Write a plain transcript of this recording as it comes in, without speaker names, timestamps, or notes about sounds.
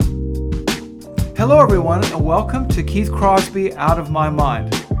Hello, everyone, and welcome to Keith Crosby Out of My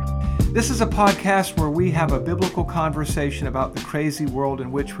Mind. This is a podcast where we have a biblical conversation about the crazy world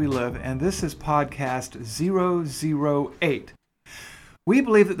in which we live, and this is podcast 008. We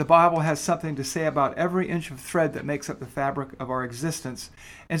believe that the Bible has something to say about every inch of thread that makes up the fabric of our existence,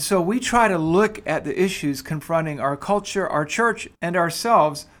 and so we try to look at the issues confronting our culture, our church, and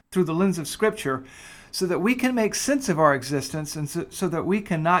ourselves through the lens of Scripture, so that we can make sense of our existence and so that we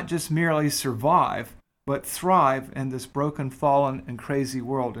can not just merely survive, but thrive in this broken, fallen, and crazy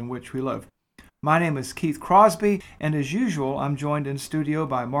world in which we live. My name is Keith Crosby, and as usual, I'm joined in studio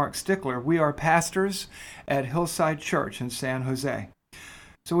by Mark Stickler. We are pastors at Hillside Church in San Jose.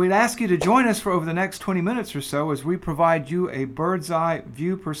 So we'd ask you to join us for over the next 20 minutes or so as we provide you a bird's eye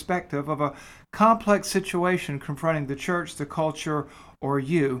view perspective of a complex situation confronting the church, the culture, or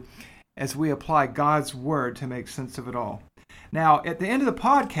you, as we apply God's Word to make sense of it all. Now, at the end of the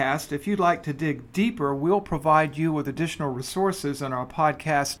podcast, if you'd like to dig deeper, we'll provide you with additional resources on our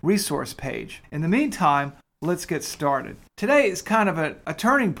podcast resource page. In the meantime, let's get started. Today is kind of a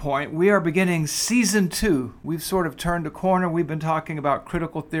turning point. We are beginning season 2. We've sort of turned a corner. We've been talking about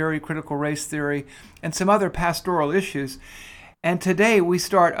critical theory, critical race theory, and some other pastoral issues. And today we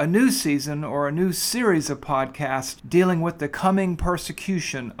start a new season or a new series of podcasts dealing with the coming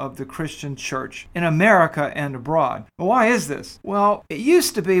persecution of the Christian church in America and abroad. Well, why is this? Well, it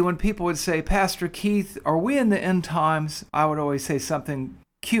used to be when people would say, Pastor Keith, are we in the end times? I would always say something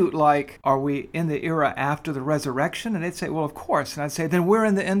cute like, are we in the era after the resurrection? And they'd say, well, of course. And I'd say, then we're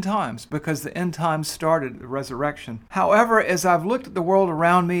in the end times because the end times started the resurrection. However, as I've looked at the world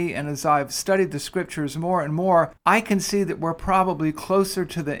around me and as I've studied the scriptures more and more, I can see that we're probably closer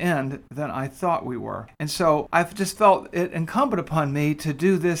to the end than I thought we were. And so I've just felt it incumbent upon me to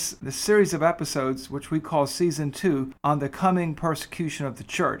do this series of episodes, which we call Season 2, on the coming persecution of the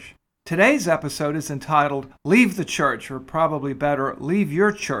church. Today's episode is entitled, Leave the Church, or probably better, Leave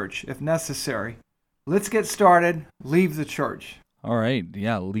Your Church if necessary. Let's get started. Leave the church. All right.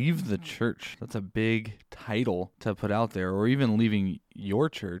 Yeah, leave the church. That's a big title to put out there, or even leaving your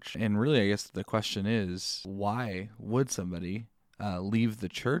church. And really, I guess the question is, why would somebody leave the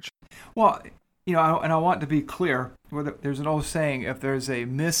church? Well, and I want to be clear. There's an old saying, if there's a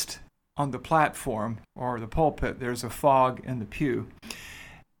mist on the platform or the pulpit, there's a fog in the pew.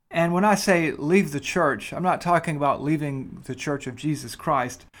 And when I say leave the church, I'm not talking about leaving the Church of Jesus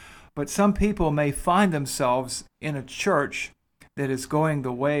Christ, but some people may find themselves in a church that is going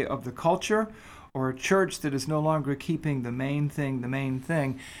the way of the culture, or a church that is no longer keeping the main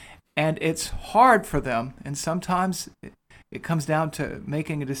thing, and it's hard for them, and sometimes it comes down to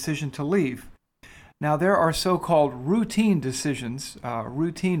making a decision to leave. Now, there are so-called routine decisions,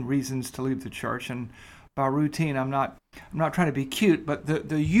 routine reasons to leave the church, and by routine, I'm not trying to be cute, but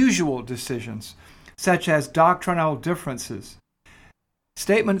the usual decisions, such as doctrinal differences.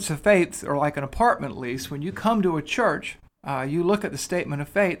 Statements of faith are like an apartment lease. When you come to a church, you look at the statement of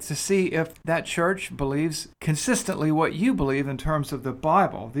faith to see if that church believes consistently what you believe in terms of the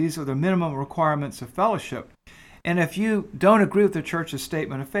Bible. These are the minimum requirements of fellowship. And if you don't agree with the church's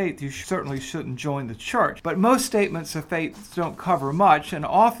statement of faith, you certainly shouldn't join the church. But most statements of faith don't cover much, and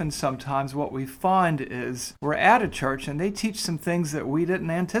often sometimes what we find is we're at a church and they teach some things that we didn't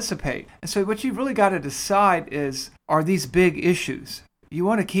anticipate. And so what you've really got to decide is, are these big issues? You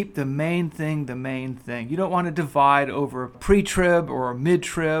want to keep the main thing the main thing. You don't want to divide over pre-trib or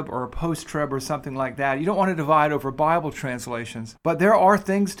mid-trib or post-trib or something like that. You don't want to divide over Bible translations. But there are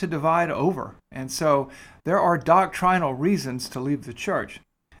things to divide over. And so there are doctrinal reasons to leave the church.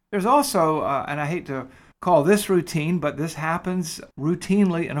 There's also, and I hate to call this routine, but this happens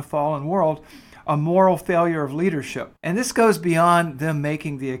routinely in a fallen world, a moral failure of leadership. And this goes beyond them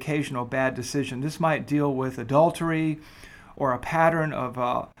making the occasional bad decision. This might deal with adultery, or a pattern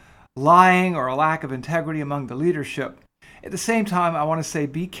of lying or a lack of integrity among the leadership. At the same time, I want to say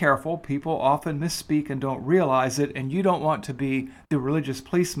be careful. People often misspeak and don't realize it, and you don't want to be the religious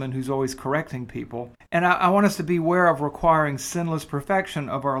policeman who's always correcting people. And I want us to be aware of requiring sinless perfection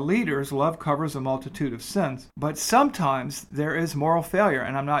of our leaders. Love covers a multitude of sins. But sometimes there is moral failure,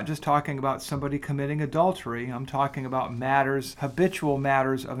 and I'm not just talking about somebody committing adultery. I'm talking about habitual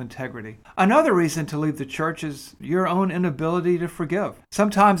matters of integrity. Another reason to leave the church is your own inability to forgive.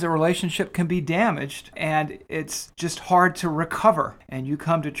 Sometimes a relationship can be damaged, and it's just hard to recover. And you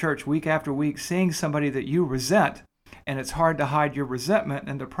come to church week after week seeing somebody that you resent, and it's hard to hide your resentment.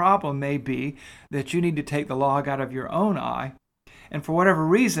 And the problem may be that you need to take the log out of your own eye And for whatever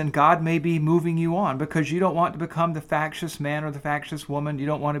reason, God may be moving you on because you don't want to become the factious man or the factious woman. You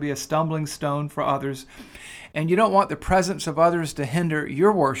don't want to be a stumbling stone for others. And you don't want the presence of others to hinder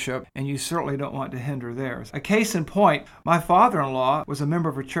your worship, and you certainly don't want to hinder theirs. A case in point, my father-in-law was a member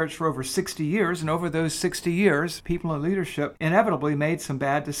of a church for over 60 years, and over those 60 years, people in leadership inevitably made some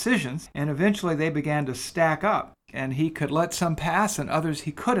bad decisions, and eventually they began to stack up. And he could let some pass and others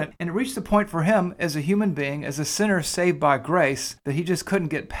he couldn't. And it reached the point for him as a human being, as a sinner saved by grace, that he just couldn't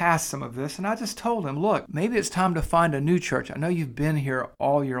get past some of this. And I just told him, look, maybe it's time to find a new church. I know you've been here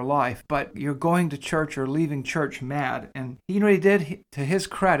all your life, but you're going to church or leaving church mad. And you know what he did? To his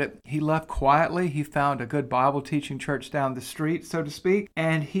credit, he left quietly. He found a good Bible teaching church down the street, so to speak.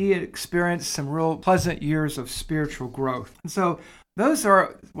 And he experienced some real pleasant years of spiritual growth. And so those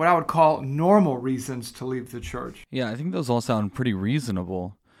are what I would call normal reasons to leave the church. Yeah, I think those all sound pretty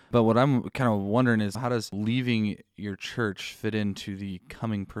reasonable. But what I'm kind of wondering is, how does leaving your church fit into the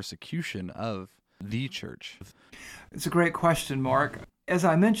coming persecution of the church? It's a great question, Mark. As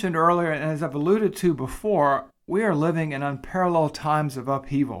I mentioned earlier, and as I've alluded to before, we are living in unparalleled times of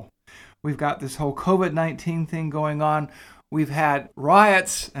upheaval. We've got this whole COVID-19 thing going on. We've had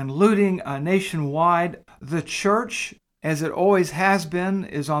riots and looting nationwide. The church, as it always has been,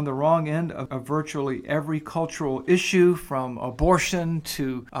 is on the wrong end of virtually every cultural issue, from abortion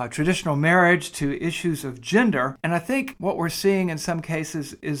to traditional marriage to issues of gender. And I think what we're seeing in some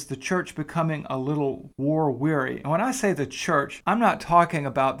cases is the church becoming a little war-weary. And when I say the church, I'm not talking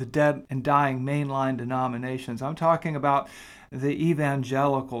about the dead and dying mainline denominations. I'm talking about the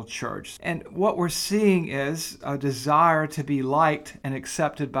evangelical church. And what we're seeing is a desire to be liked and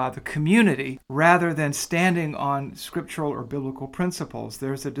accepted by the community rather than standing on scriptural or biblical principles.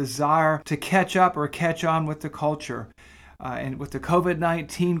 There's a desire to catch up or catch on with the culture. And with the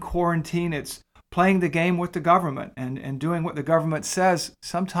COVID-19 quarantine, it's playing the game with the government and doing what the government says,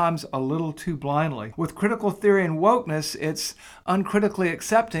 sometimes a little too blindly. With critical theory and wokeness, it's uncritically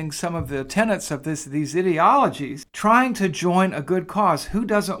accepting some of the tenets of these ideologies, trying to join a good cause. Who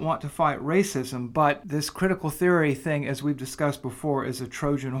doesn't want to fight racism? But this critical theory thing, as we've discussed before, is a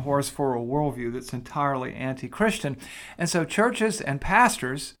Trojan horse for a worldview that's entirely anti-Christian. And so churches and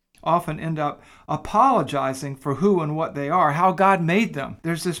pastors often end up apologizing for who and what they are, how God made them.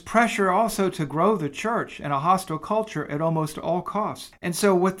 There's this pressure also to grow the church in a hostile culture at almost all costs. And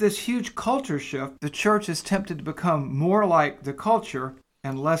so with this huge culture shift, the church is tempted to become more like the culture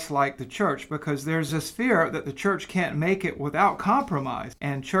and less like the church, because there's this fear that the church can't make it without compromise.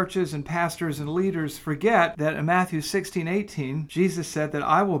 And churches and pastors and leaders forget that in Matthew 16:18, Jesus said that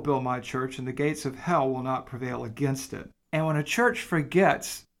I will build my church and the gates of hell will not prevail against it. And when a church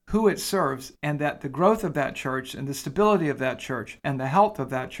forgets who it serves, and that the growth of that church and the stability of that church and the health of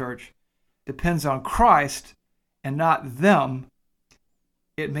that church depends on Christ and not them,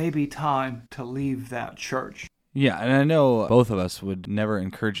 it may be time to leave that church. Yeah, and I know both of us would never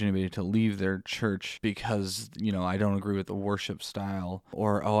encourage anybody to leave their church because, I don't agree with the worship style,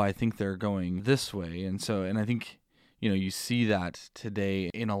 or, I think they're going this way. And I think, you see that today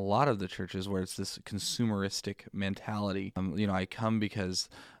in a lot of the churches where it's this consumeristic mentality. I come because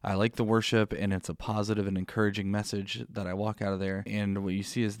I like the worship and it's a positive and encouraging message that I walk out of there. And what you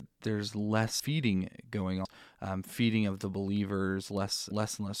see is there's less feeding going on, feeding of the believers, less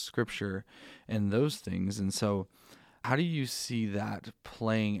and less scripture and those things. And so how do you see that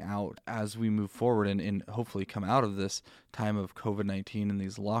playing out as we move forward and hopefully come out of this time of COVID-19 and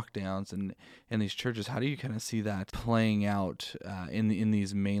these lockdowns and these churches? How do you kind of see that playing out in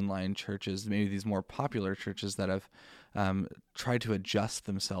these mainline churches, maybe these more popular churches that have tried to adjust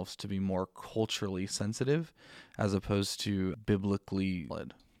themselves to be more culturally sensitive as opposed to biblically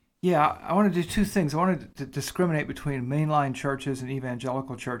led? Yeah, I want to do two things. I wanted to discriminate between mainline churches and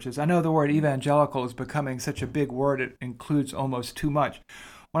evangelical churches. I know the word evangelical is becoming such a big word, it includes almost too much.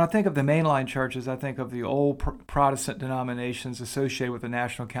 When I think of the mainline churches, I think of the old Protestant denominations associated with the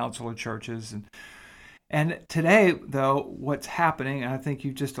National Council of Churches. And today, though, what's happening, and I think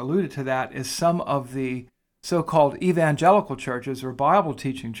you just alluded to that, is some of the so-called evangelical churches or Bible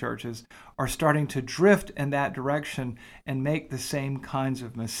teaching churches are starting to drift in that direction and make the same kinds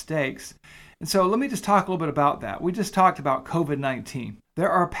of mistakes. And so let me just talk a little bit about that. We just talked about COVID-19. There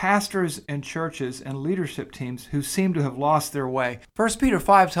are pastors and churches and leadership teams who seem to have lost their way. 1 Peter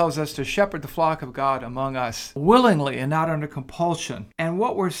 5 tells us to shepherd the flock of God among us willingly and not under compulsion. And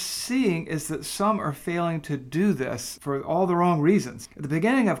what we're seeing is that some are failing to do this for all the wrong reasons. At the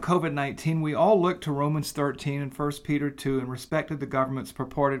beginning of COVID-19, we all looked to Romans 13 and 1 Peter 2 and respected the government's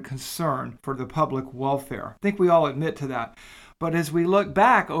purported concern for the public welfare. I think we all admit to that. But as we look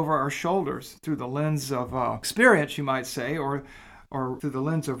back over our shoulders through the lens of experience, you might say, or or through the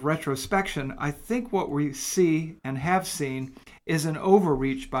lens of retrospection, I think what we see and have seen is an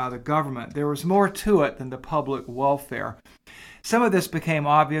overreach by the government. There was more to it than the public welfare. Some of this became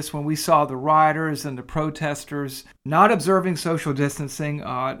obvious when we saw the rioters and the protesters not observing social distancing,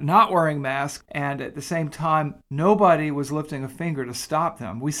 not wearing masks, and at the same time, nobody was lifting a finger to stop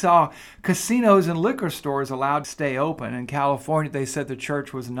them. We saw casinos and liquor stores allowed to stay open. In California, they said the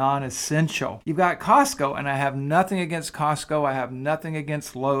church was non-essential. You've got Costco, and I have nothing against Costco. I have nothing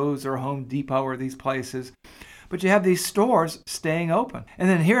against Lowe's or Home Depot or these places. But you have these stores staying open. And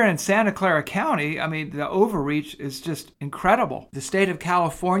then here in Santa Clara County, I mean, the overreach is just incredible. The state of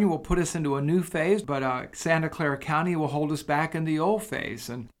California will put us into a new phase, but Santa Clara County will hold us back in the old phase.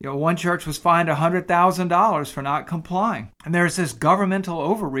 And, one church was fined $100,000 for not complying. And there's this governmental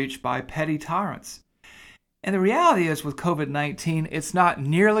overreach by petty tyrants. And the reality is with COVID-19, it's not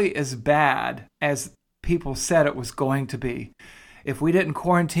nearly as bad as people said it was going to be. If we didn't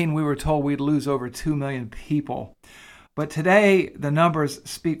quarantine, we were told we'd lose over 2 million people. But today, the numbers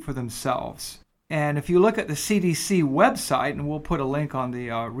speak for themselves. And if you look at the CDC website, and we'll put a link on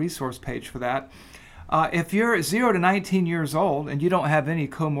the resource page for that, if you're 0 to 19 years old and you don't have any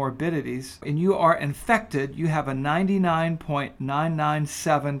comorbidities and you are infected, you have a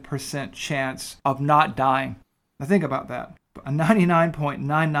 99.997% chance of not dying. Now think about that. A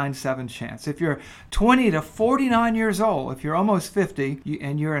 99.997 chance. If you're 20 to 49 years old, if you're almost 50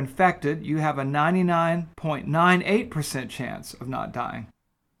 and you're infected, you have a 99.98% chance of not dying.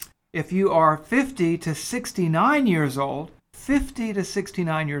 If you are 50 to 69 years old,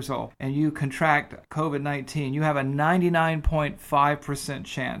 and you contract COVID-19, you have a 99.5%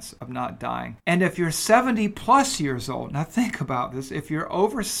 chance of not dying. And if you're 70 plus years old, now think about this, if you're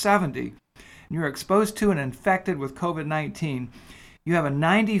over 70, you're exposed to and infected with COVID-19, you have a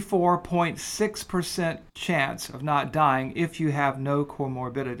 94.6% chance of not dying if you have no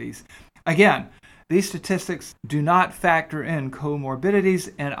comorbidities. Again, these statistics do not factor in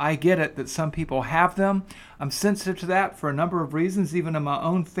comorbidities, and I get it that some people have them. I'm sensitive to that for a number of reasons, even in my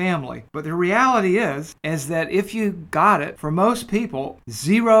own family. But the reality is that if you got it, for most people,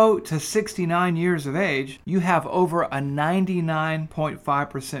 0 to 69 years of age, you have over a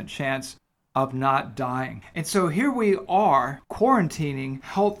 99.5% chance of not dying. And so here we are quarantining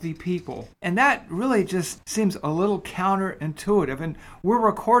healthy people. And that really just seems a little counterintuitive. And we're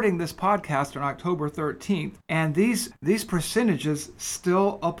recording this podcast on October 13th, and these percentages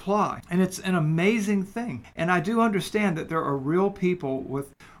still apply. And it's an amazing thing. And I do understand that there are real people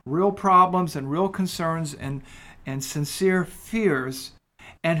with real problems and real concerns and sincere fears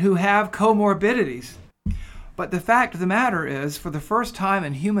and who have comorbidities. But the fact of the matter is, for the first time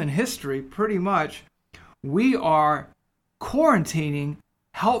in human history, pretty much, we are quarantining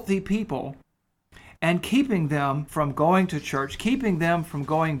healthy people and keeping them from going to church, keeping them from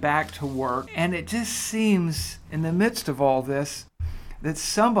going back to work. And it just seems, in the midst of all this, that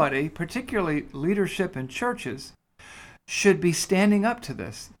somebody, particularly leadership in churches, should be standing up to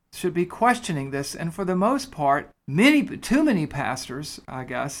this, should be questioning this. And for the most part, too many pastors, I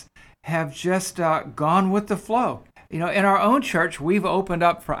guess, have just gone with the flow. In our own church, we've opened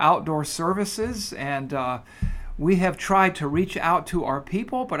up for outdoor services, and we have tried to reach out to our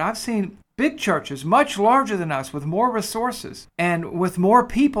people, but I've seen big churches, much larger than us, with more resources and with more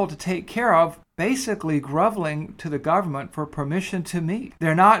people to take care of, basically groveling to the government for permission to meet.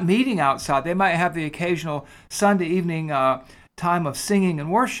 They're not meeting outside. They might have the occasional Sunday evening time of singing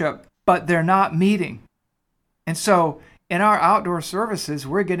and worship, but they're not meeting. And so in our outdoor services,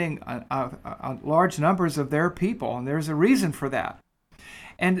 we're getting large numbers of their people, and there's a reason for that.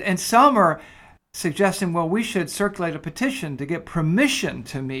 And some are suggesting, well, we should circulate a petition to get permission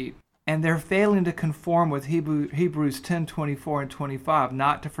to meet, and they're failing to conform with Hebrews 10:24 and 25,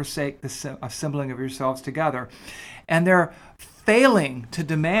 not to forsake the assembling of yourselves together. And they're failing to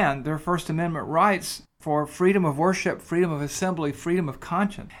demand their First Amendment rights for freedom of worship, freedom of assembly, freedom of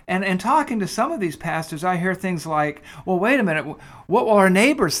conscience. And talking to some of these pastors, I hear things like, well, wait a minute, what will our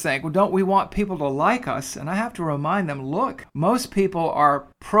neighbors think? Well, don't we want people to like us? And I have to remind them, look, most people are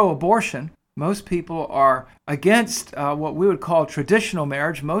pro-abortion. Most people are against what we would call traditional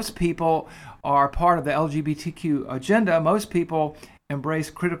marriage. Most people are part of the LGBTQ agenda. Most people embrace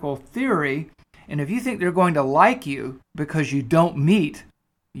critical theory. And if you think they're going to like you because you don't meet,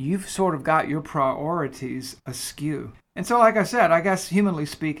 you've sort of got your priorities askew. And so, like I said, I guess humanly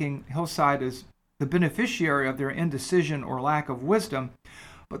speaking, Hillside is the beneficiary of their indecision or lack of wisdom.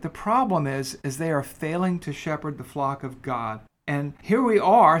 But the problem is they are failing to shepherd the flock of God. And here we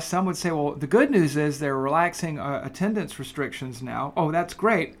are. Some would say, well, the good news is they're relaxing attendance restrictions now. Oh, that's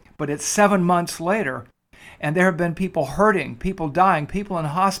great. But it's 7 months later. And there have been people hurting, people dying, people in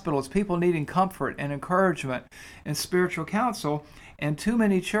hospitals, people needing comfort and encouragement and spiritual counsel. And too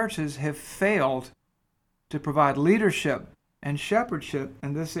many churches have failed to provide leadership and shepherdship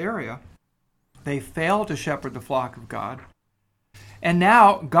in this area. They fail to shepherd the flock of God. And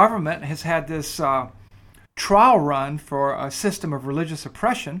now government has had this trial run for a system of religious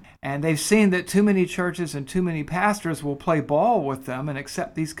oppression, and they've seen that too many churches and too many pastors will play ball with them and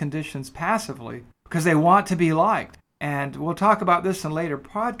accept these conditions passively because they want to be liked. And we'll talk about this in later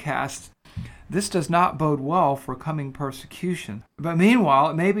podcasts. This does not bode well for coming persecution. But meanwhile,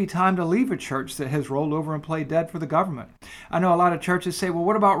 it may be time to leave a church that has rolled over and played dead for the government. I know a lot of churches say, well,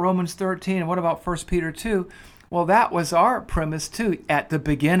 what about Romans 13 and what about 1 Peter 2? Well, that was our premise too at the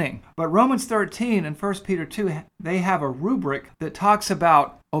beginning. But Romans 13 and 1 Peter 2, they have a rubric that talks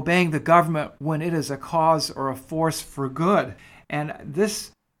about obeying the government when it is a cause or a force for good. And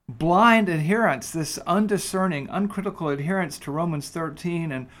this blind adherence, this undiscerning, uncritical adherence to Romans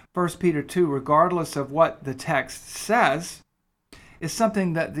 13 and 1 Peter 2, regardless of what the text says, is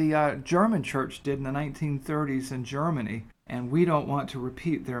something that the German church did in the 1930s in Germany, and we don't want to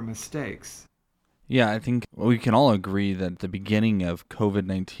repeat their mistakes. Yeah, I think we can all agree that at the beginning of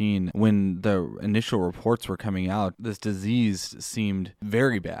COVID-19, when the initial reports were coming out, this disease seemed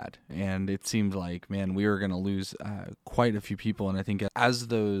very bad. And it seemed like, man, we were going to lose quite a few people. And I think as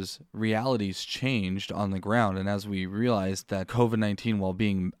those realities changed on the ground, and as we realized that COVID-19, while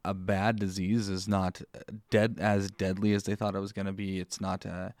being a bad disease, is not as deadly as they thought it was going to be, it's not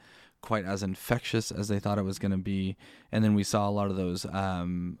quite as infectious as they thought it was going to be, and then we saw a lot of those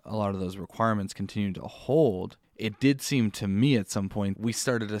requirements continue to hold. It did seem to me at some point we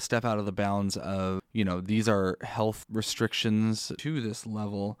started to step out of the bounds of, these are health restrictions to this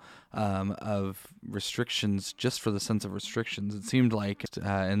level of restrictions just for the sense of restrictions. It seemed like,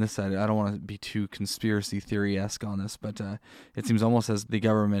 and this I don't want to be too conspiracy theory-esque on this, but it seems almost as the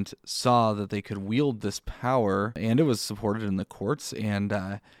government saw that they could wield this power, and it was supported in the courts, and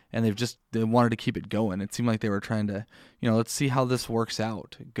they wanted to keep it going. It seemed like they were trying to, let's see how this works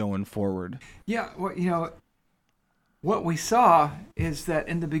out going forward. Yeah, well, what we saw is that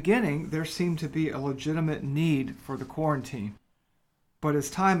in the beginning, there seemed to be a legitimate need for the quarantine. But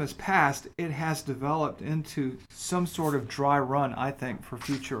as time has passed, it has developed into some sort of dry run, I think, for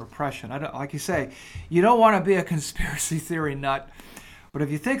future oppression. Like you say, you don't want to be a conspiracy theory nut. But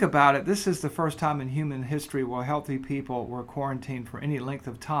if you think about it, this is the first time in human history where healthy people were quarantined for any length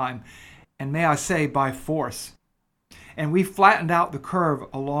of time. And may I say, by force. And we flattened out the curve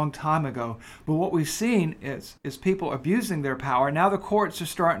a long time ago. But what we've seen is people abusing their power. Now the courts are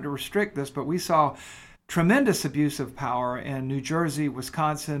starting to restrict this, but we saw tremendous abuse of power in New Jersey,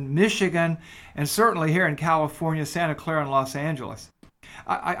 Wisconsin, Michigan, and certainly here in California, Santa Clara, and Los Angeles.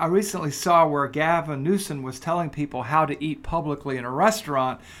 I recently saw where Gavin Newsom was telling people how to eat publicly in a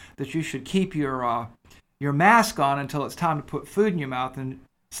restaurant, that you should keep your mask on until it's time to put food in your mouth, and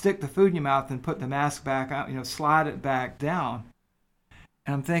stick the food in your mouth and put the mask back out, slide it back down.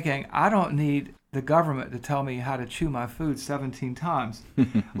 And I'm thinking, I don't need the government to tell me how to chew my food 17 times,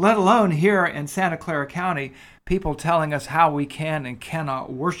 let alone here in Santa Clara County, people telling us how we can and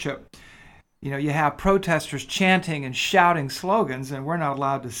cannot worship. You have protesters chanting and shouting slogans, and we're not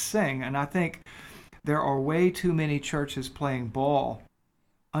allowed to sing. And I think there are way too many churches playing ball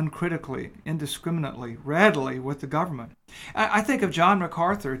uncritically, indiscriminately, readily with the government. I think of John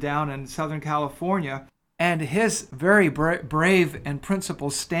MacArthur down in Southern California and his very brave and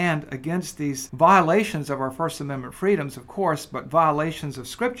principled stand against these violations of our First Amendment freedoms, of course, but violations of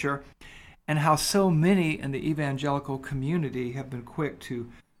Scripture, and how so many in the evangelical community have been quick to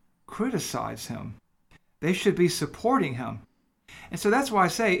criticize him. They should be supporting him. And so that's why I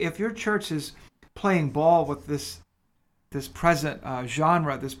say, if your church is playing ball with this present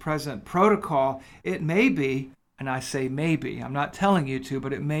genre, this present protocol, it may be, and I say maybe, I'm not telling you to,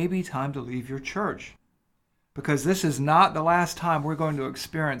 but it may be time to leave your church. Because this is not the last time we're going to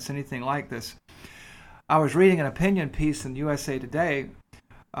experience anything like this. I was reading an opinion piece in USA Today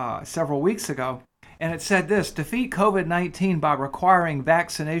several weeks ago, and it said this: defeat COVID-19 by requiring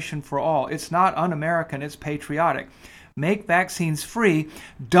vaccination for all. It's not un-American, it's patriotic. Make vaccines free,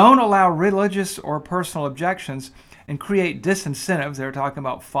 don't allow religious or personal objections, and create disincentives, they're talking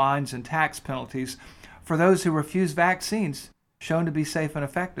about fines and tax penalties, for those who refuse vaccines shown to be safe and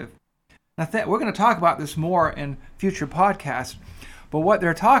effective. Now, we're going to talk about this more in future podcasts, but what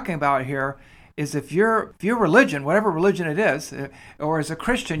they're talking about here is if your religion, whatever religion it is, or as a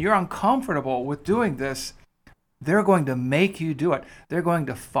Christian, you're uncomfortable with doing this, they're going to make you do it. They're going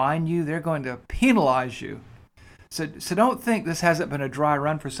to fine you. They're going to penalize you. So don't think this hasn't been a dry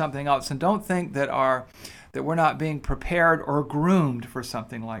run for something else, and don't think that we're not being prepared or groomed for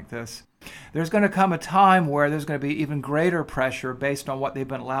something like this. There's going to come a time where there's going to be even greater pressure based on what they've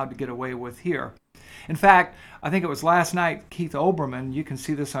been allowed to get away with here. In fact, I think it was last night, Keith Olbermann, you can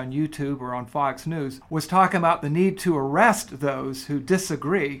see this on YouTube or on Fox News, was talking about the need to arrest those who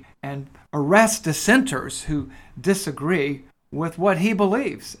disagree and arrest dissenters who disagree with what he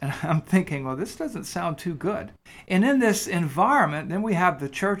believes. And I'm thinking, well, this doesn't sound too good. And in this environment, then we have the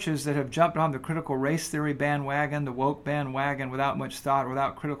churches that have jumped on the critical race theory bandwagon, the woke bandwagon, without much thought,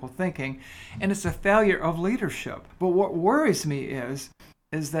 without critical thinking. And it's a failure of leadership. But what worries me is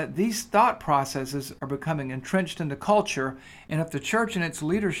that these thought processes are becoming entrenched in the culture, and if the church and its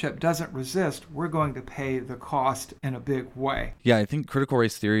leadership doesn't resist, we're going to pay the cost in a big way. Yeah, I think critical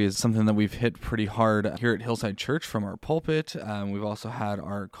race theory is something that we've hit pretty hard here at Hillside Church from our pulpit. We've also had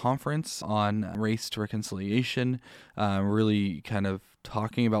our conference on race to reconciliation, really kind of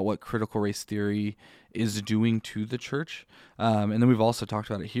talking about what critical race theory is doing to the church. And then we've also talked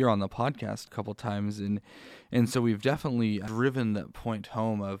about it here on the podcast a couple times. And so we've definitely driven that point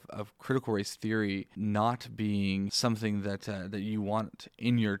home of critical race theory not being something that you want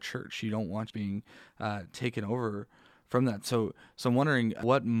in your church. You don't want being taken over from that. So I'm wondering,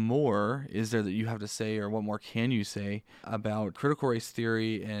 what more is there that you have to say, or what more can you say about critical race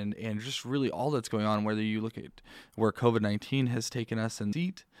theory and just really all that's going on, whether you look at where COVID-19 has taken us in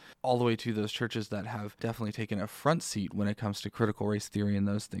seat, all the way to those churches that have definitely taken a front seat when it comes to critical race theory and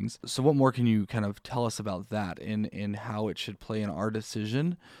those things. So what more can you kind of tell us about that and how it should play in our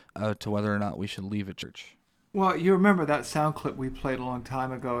decision to whether or not we should leave a church? Well, you remember that sound clip we played a long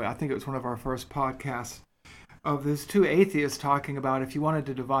time ago. I think it was one of our first podcasts, of these two atheists talking about if you wanted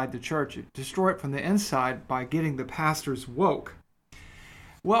to divide the church, destroy it from the inside by getting the pastors woke.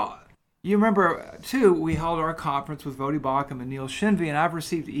 Well, you remember, too, we held our conference with Vodi Bakum and Neil Shinvey, and I've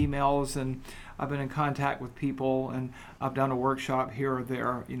received emails, and I've been in contact with people, and I've done a workshop here or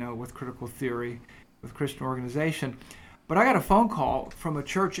there, with critical theory, with Christian organization. But I got a phone call from a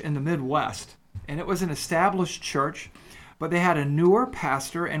church in the Midwest, and it was an established church, but they had a newer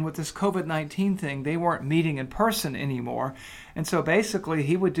pastor, and with this COVID-19 thing, they weren't meeting in person anymore. And so basically,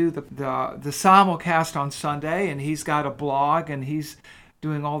 he would do the simulcast on Sunday, and he's got a blog, and he's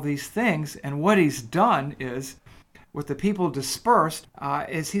doing all these things. And what he's done is, with the people dispersed,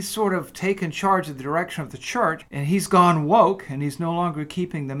 is he's sort of taken charge of the direction of the church, and he's gone woke, and he's no longer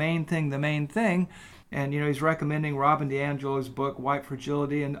keeping the main thing. And, he's recommending Robin DiAngelo's book, White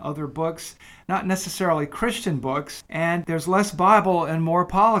Fragility, and other books, not necessarily Christian books. And there's less Bible and more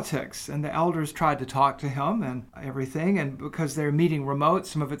politics. And the elders tried to talk to him and everything. And because they're meeting remote,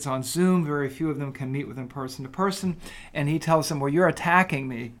 some of it's on Zoom, very few of them can meet with him person to person. And he tells them, well, you're attacking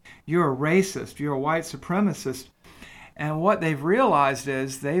me. You're a racist. You're a white supremacist. And what they've realized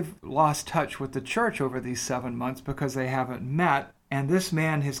is they've lost touch with the church over these 7 months because they haven't met. And this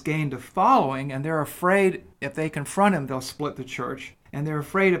man has gained a following, and they're afraid if they confront him, they'll split the church. And they're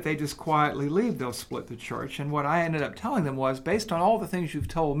afraid if they just quietly leave, they'll split the church. And what I ended up telling them was, based on all the things you've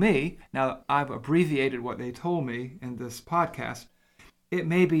told me, now I've abbreviated what they told me in this podcast, it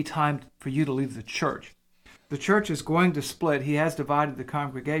may be time for you to leave the church. The church is going to split. He has divided the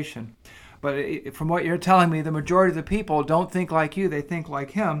congregation. But from what you're telling me, the majority of the people don't think like you, they think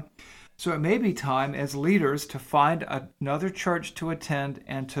like him. So it may be time as leaders to find another church to attend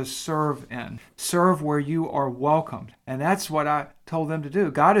and to serve in. Serve where you are welcomed. And that's what I told them to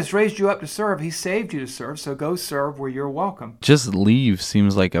do. God has raised you up to serve. He saved you to serve. So go serve where you're welcome. Just leave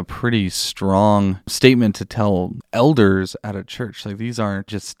seems like a pretty strong statement to tell elders at a church. Like, these aren't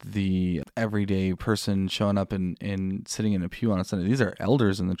just the everyday person showing up and sitting in a pew on a Sunday. These are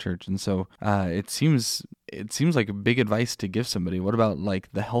elders in the church. And so it seems like a big advice to give somebody. What about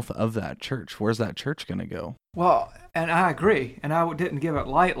like the health of that church? Where's that church going to go? Well, and I agree, and I didn't give it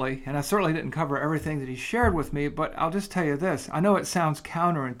lightly, and I certainly didn't cover everything that he shared with me, but I'll just tell you this. I know it sounds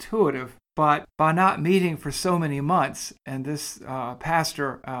counterintuitive, but by not meeting for so many months, and this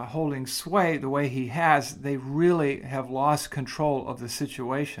pastor holding sway the way he has, they really have lost control of the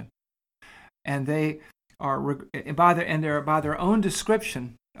situation. And they are, by their own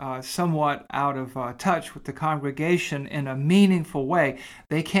description, somewhat out of touch with the congregation in a meaningful way.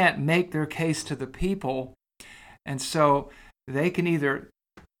 They can't make their case to the people, and so they can either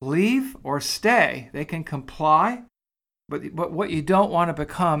leave or stay. They can comply, but what you don't want to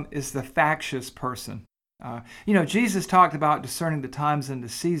become is the factious person. Jesus talked about discerning the times and the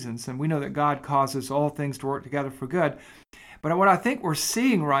seasons, and we know that God causes all things to work together for good. But what I think we're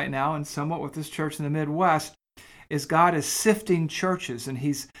seeing right now, and somewhat with this church in the Midwest, is God is sifting churches, and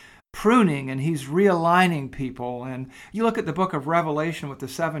he's pruning and he's realigning people. And you look at the book of Revelation with the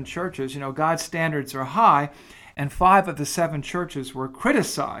 7 churches, God's standards are high, and 5 of the 7 churches were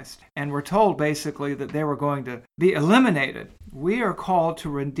criticized and were told basically that they were going to be eliminated. We are called to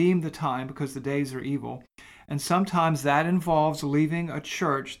redeem the time because the days are evil. And sometimes that involves leaving a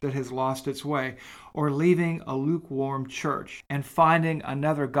church that has lost its way, or leaving a lukewarm church and finding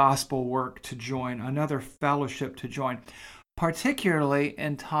another gospel work to join, another fellowship to join, particularly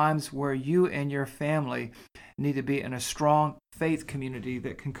in times where you and your family need to be in a strong faith community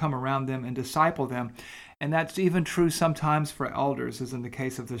that can come around them and disciple them. And that's even true sometimes for elders, as in the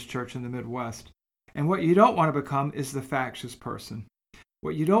case of this church in the Midwest. And what you don't want to become is the factious person.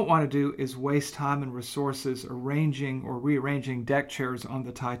 What you don't want to do is waste time and resources arranging or rearranging deck chairs on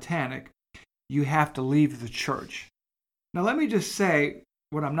the Titanic. You have to leave the church. Now, let me just say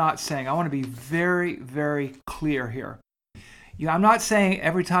what I'm not saying. I want to be very, very clear here. I'm not saying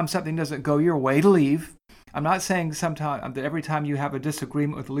every time something doesn't go your way to leave. I'm not saying that every time you have a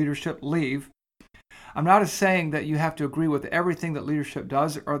disagreement with leadership, leave. I'm not saying that you have to agree with everything that leadership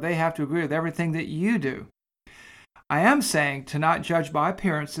does or they have to agree with everything that you do. I am saying to not judge by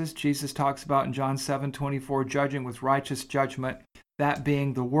appearances. Jesus talks about in John 7:24, judging with righteous judgment, that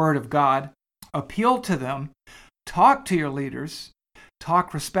being the word of God. Appeal to them. Talk to your leaders.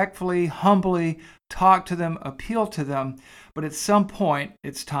 Talk respectfully, humbly. Talk to them. Appeal to them. But at some point,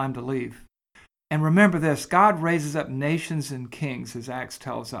 it's time to leave. And remember this, God raises up nations and kings, as Acts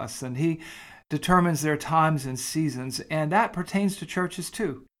tells us, and he determines their times and seasons, and that pertains to churches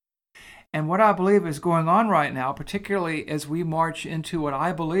too. And what I believe is going on right now, particularly as we march into what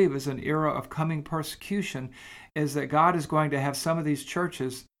I believe is an era of coming persecution, is that God is going to have some of these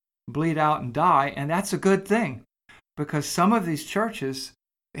churches bleed out and die, and that's a good thing, because some of these churches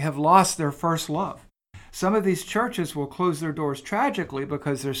have lost their first love. Some of these churches will close their doors tragically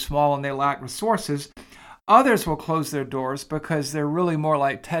because they're small and they lack resources. Others will close their doors because they're really more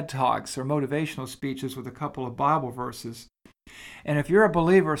like TED Talks or motivational speeches with a couple of Bible verses. And if you're a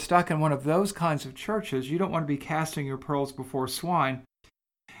believer stuck in one of those kinds of churches, you don't want to be casting your pearls before swine.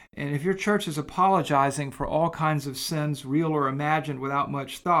 And if your church is apologizing for all kinds of sins, real or imagined, without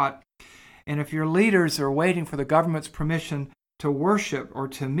much thought, and if your leaders are waiting for the government's permission to worship or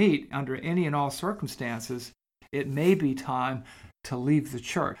to meet under any and all circumstances, it may be time to leave the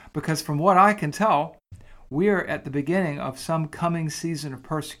church. Because from what I can tell, we are at the beginning of some coming season of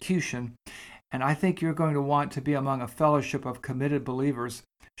persecution, and I think you're going to want to be among a fellowship of committed believers,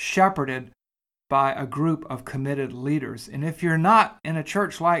 shepherded by a group of committed leaders. And if you're not in a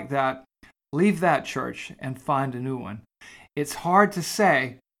church like that, leave that church and find a new one. It's hard to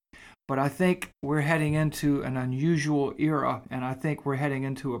say, but I think we're heading into an unusual era, and I think we're heading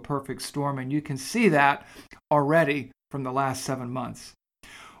into a perfect storm, and you can see that already from the last 7 months.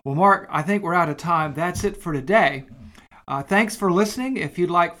 Well, Mark, I think we're out of time. That's it for today. Thanks for listening. If you'd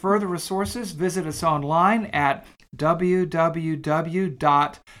like further resources, visit us online at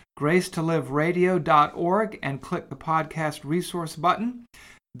www.gracetoliveradio.org and click the podcast resource button.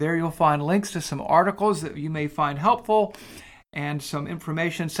 There you'll find links to some articles that you may find helpful and some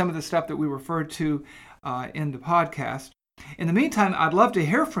information, some of the stuff that we referred to in the podcast. In the meantime, I'd love to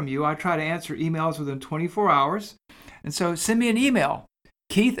hear from you. I try to answer emails within 24 hours. And so send me an email,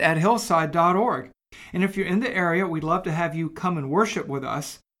 keith@hillside.org. And if you're in the area, we'd love to have you come and worship with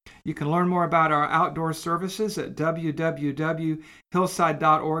us. You can learn more about our outdoor services at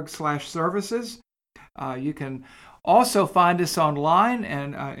www.hillside.org/services. You can also find us online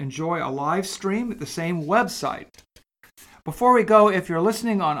and enjoy a live stream at the same website. Before we go, if you're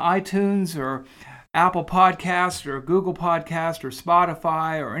listening on iTunes or Apple Podcast or Google Podcast or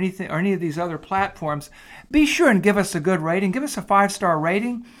Spotify or any of these other platforms, be sure and give us a good rating. Give us a 5-star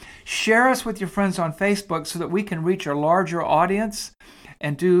rating. Share us with your friends on Facebook so that we can reach a larger audience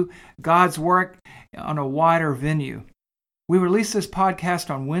and do God's work on a wider venue. We release this podcast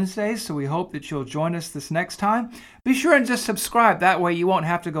on Wednesdays, so we hope that you'll join us this next time. Be sure and just subscribe. That way you won't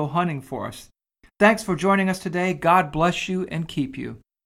have to go hunting for us. Thanks for joining us today. God bless you and keep you.